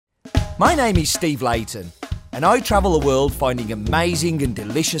My name is Steve Layton, and I travel the world finding amazing and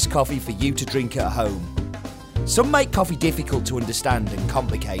delicious coffee for you to drink at home. Some make coffee difficult to understand and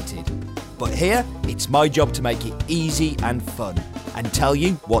complicated, but here it's my job to make it easy and fun and tell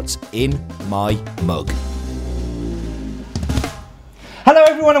you what's in my mug. Hello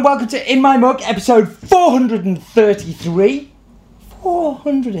everyone and welcome to In My Mug, episode 433.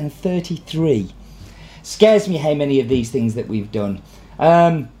 433. Scares me how many of these things that we've done.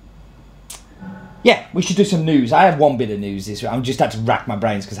 Yeah, we should do some news. I have one bit of news this week. I'm just had to rack my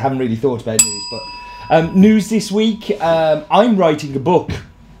brains because I haven't really thought about news. But news this week, I'm writing a book.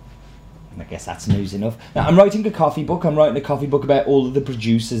 I guess that's news enough. Now, I'm writing a coffee book. I'm writing a coffee book about all of the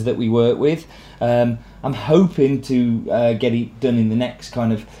producers that we work with. I'm hoping to get it done in the next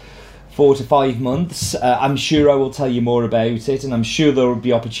kind of 4 to 5 months. I'm sure I will tell you more about it, and I'm sure there will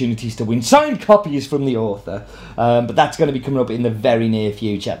be opportunities to win signed copies from the author. But that's going to be coming up in the very near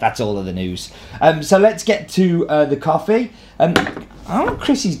future. That's all of the news. So let's get to the coffee. I don't know what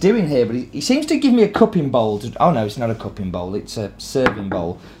Chris is doing here, but he seems to give me a cupping bowl. Oh no, it's not a cupping bowl. It's a serving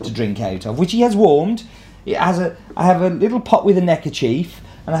bowl to drink out of, which he has warmed. I have a little pot with a neckerchief,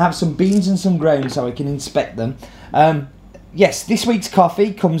 and I have some beans and some grounds so I can inspect them. Yes, this week's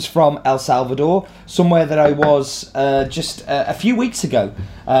coffee comes from El Salvador, somewhere that I was just a few weeks ago.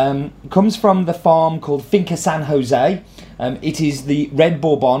 Comes from the farm called Finca San Jose. It is the red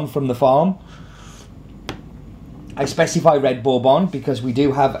Bourbon from the farm. I specify red Bourbon because we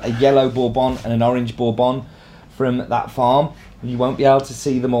do have a yellow Bourbon and an orange Bourbon from that farm. You won't be able to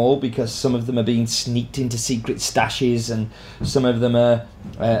see them all because some of them are being sneaked into secret stashes and some of them are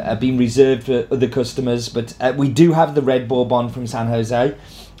being reserved for other customers. But we do have the red Bourbon from San Jose,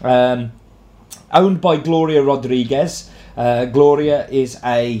 owned by Gloria Rodriguez. Gloria is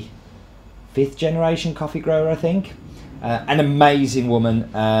a 5th generation coffee grower, I think. An amazing woman,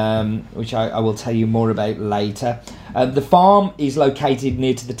 which I will tell you more about later. The farm is located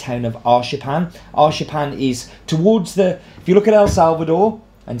near to the town of Archipan. Archipan is towards if you look at El Salvador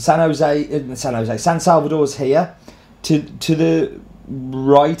and San Salvador's here. To the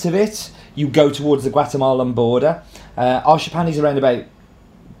right of it, you go towards the Guatemalan border. Archipan is around about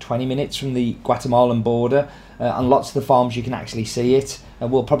 20 minutes from the Guatemalan border. On lots of the farms you can actually see it.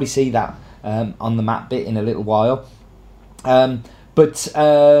 We'll probably see that on the map bit in a little while.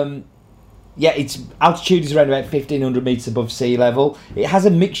 Yeah, its altitude is around about 1,500 metres above sea level. It has a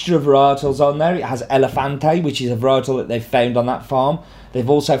mixture of varietals on there. It has Elefante, which is a varietal that they've found on that farm. They've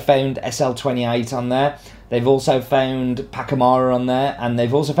also found SL28 on there. They've also found Pacamara on there, and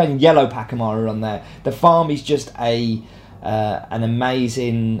they've also found yellow Pacamara on there. The farm is just an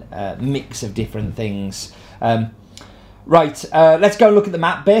amazing mix of different things. Right, let's go and look at the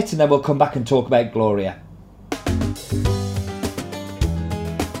map bit, and then we'll come back and talk about Gloria.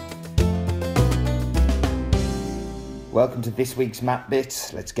 Welcome to this week's map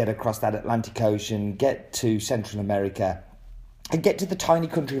bit. Let's get across that Atlantic Ocean, get to Central America, and get to the tiny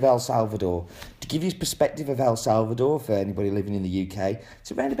country of El Salvador. To give you a perspective of El Salvador, for anybody living in the UK,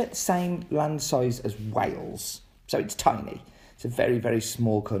 it's around about the same land size as Wales. So it's tiny. It's a very, very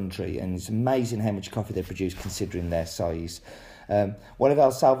small country, and it's amazing how much coffee they produce considering their size. One of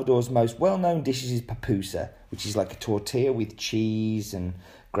El Salvador's most well-known dishes is pupusa, which is like a tortilla with cheese and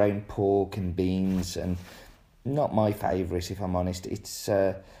ground pork and beans, and not my favourite, if I'm honest. It's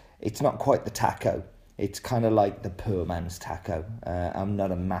not quite the taco. It's kind of like the poor man's taco. I'm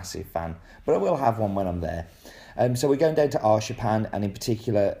not a massive fan, but I will have one when I'm there. So we're going down to Archipan, and in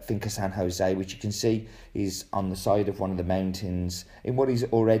particular Finca San Jose, which you can see is on the side of one of the mountains in what is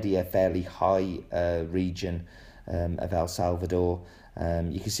already a fairly high region of El Salvador.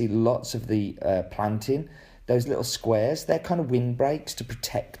 You can see lots of the planting. Those little squares, they're kind of windbreaks to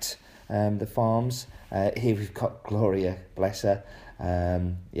protect the farms. Here we've got Gloria, bless her.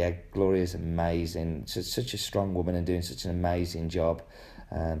 Yeah, Gloria's amazing. Such a strong woman and doing such an amazing job.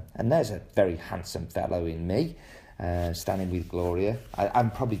 And there's a very handsome fellow in me, standing with Gloria. I'm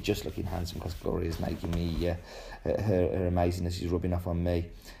probably just looking handsome because Gloria's making me, her amazingness is rubbing off on me.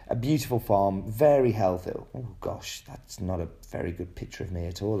 A beautiful farm, very healthy. Oh gosh, that's not a very good picture of me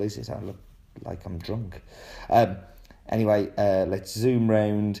at all, is it? I look like I'm drunk. Anyway, let's zoom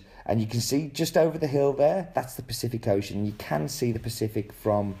round, and you can see just over the hill there, that's the Pacific Ocean. You can see the Pacific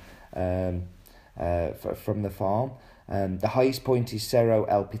from the farm. The highest point is Cerro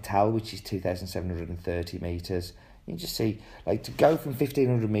El Pital, which is 2,730 metres. You can just see, like, to go from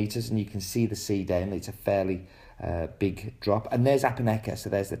 1,500 metres and you can see the sea down, it's a fairly big drop. And there's Apaneca, so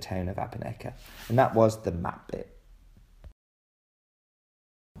there's the town of Apaneca. And that was the map bit.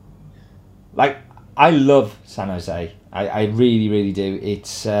 Like, I love San Jose. I really, really do.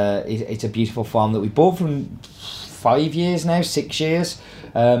 It's a beautiful farm that we bought from 5 years now, 6 years.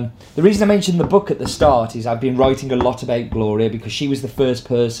 The reason I mentioned the book at the start is I've been writing a lot about Gloria because she was the first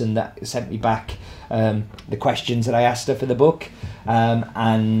person that sent me back the questions that I asked her for the book.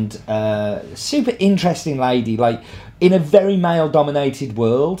 And super interesting lady, like in a very male-dominated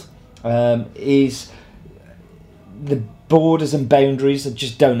world, is the borders and boundaries that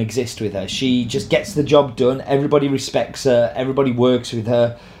just don't exist with her. She just gets the job done. Everybody respects her. Everybody works with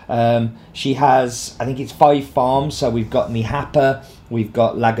her. She has, I think it's 5 farms. So we've got Nihapa, we've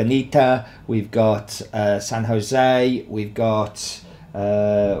got Lagunita, we've got San Jose, we've got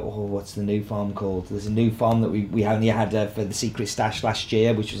what's the new farm called? There's a new farm that we only had for the Secret Stash last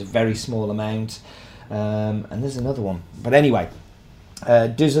year, which was a very small amount. And there's another one. But anyway,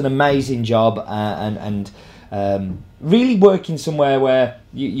 does an amazing job and really working somewhere where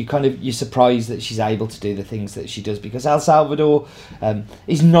you're surprised that she's able to do the things that she does, because El Salvador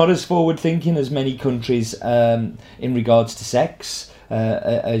is not as forward thinking as many countries in regards to sex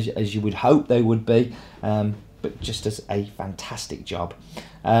as you would hope they would be, but just does a fantastic job.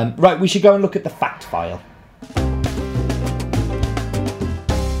 Right, we should go and look at the fact file.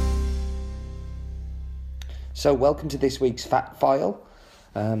 So welcome to this week's fact file.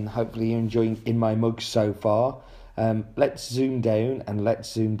 Hopefully you're enjoying In My Mug so far. Let's zoom down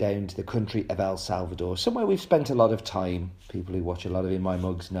to the country of El Salvador, somewhere we've spent a lot of time. People who watch a lot of In My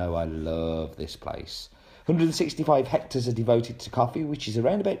Mugs know I love this place. 165 hectares are devoted to coffee, which is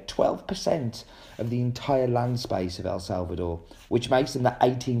around about 12% of the entire land space of El Salvador, which makes them the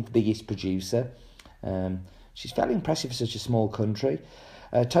 18th biggest producer. She's fairly impressive for such a small country.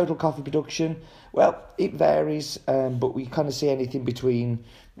 Total coffee production, well, it varies, but we kind of see anything between,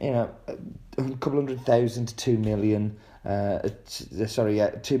 a couple 100,000 to 2 million.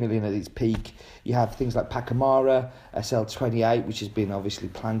 2 million at its peak. You have things like Pacamara, SL28, which has been obviously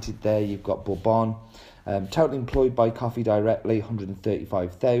planted there. You've got Bourbon. Total employed by coffee directly,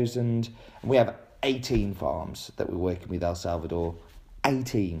 135,000. And we have 18 farms that we're working with El Salvador.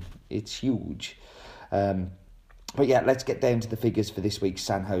 18. It's huge. But yeah, let's get down to the figures for this week's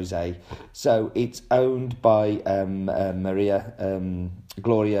San Jose. So it's owned by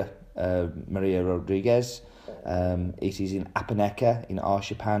Gloria Maria Rodriguez. It is in Apaneca in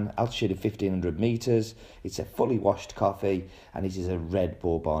Arshapan, altitude of 1,500 metres. It's a fully washed coffee, and it is a red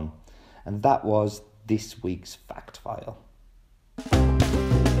Bourbon. And that was this week's fact file.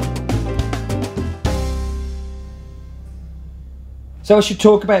 So I should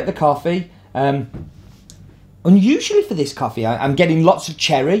talk about the coffee. Unusually for this coffee, I'm getting lots of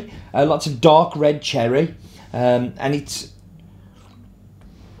cherry, lots of dark red cherry, and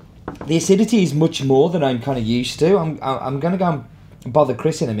the acidity is much more than I'm kind of used to. I'm going to go and bother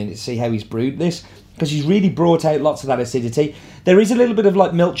Chris in a minute to see how he's brewed this, because he's really brought out lots of that acidity. There is a little bit of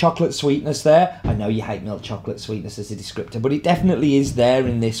like milk chocolate sweetness there. I know you hate milk chocolate sweetness as a descriptor, but it definitely is there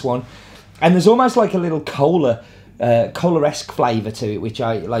in this one. And there's almost like a little cola-esque flavour to it, which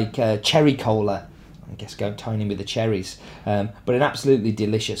I like, cherry cola. I guess go tiny with the cherries, but an absolutely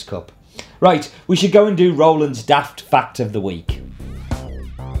delicious cup. Right, we should go and do Roland's Daft Fact of the Week.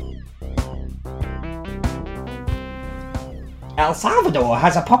 El Salvador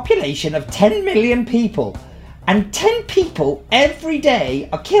has a population of 10 million people, and 10 people every day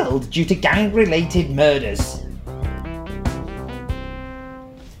are killed due to gang-related murders.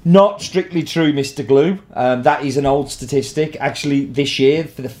 Not strictly true, Mr. Glue. That is an old statistic. Actually, this year,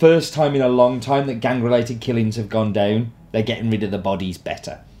 for the first time in a long time that gang-related killings have gone down, they're getting rid of the bodies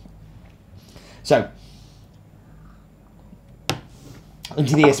better. So,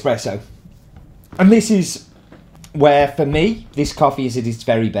 into the espresso. And this is where, for me, this coffee is at its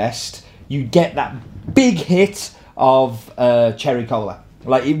very best. You get that big hit of cherry cola.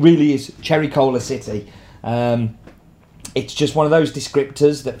 Like, it really is cherry cola city. It's just one of those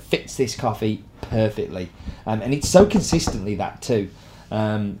descriptors that fits this coffee perfectly. And it's so consistently that too.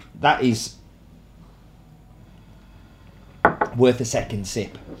 That is worth a second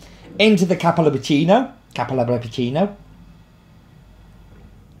sip. Into the Cappuccino.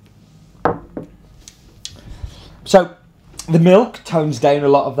 So the milk tones down a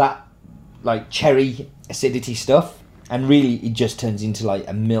lot of that like cherry acidity stuff. And really it just turns into like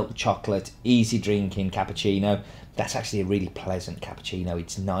a milk chocolate, easy drinking cappuccino. That's actually a really pleasant cappuccino.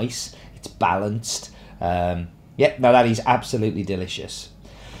 It's nice. It's balanced. That is absolutely delicious.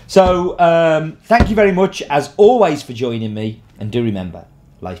 So, thank you very much, as always, for joining me. And do remember,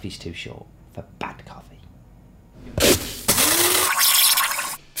 life is too short for bad coffee.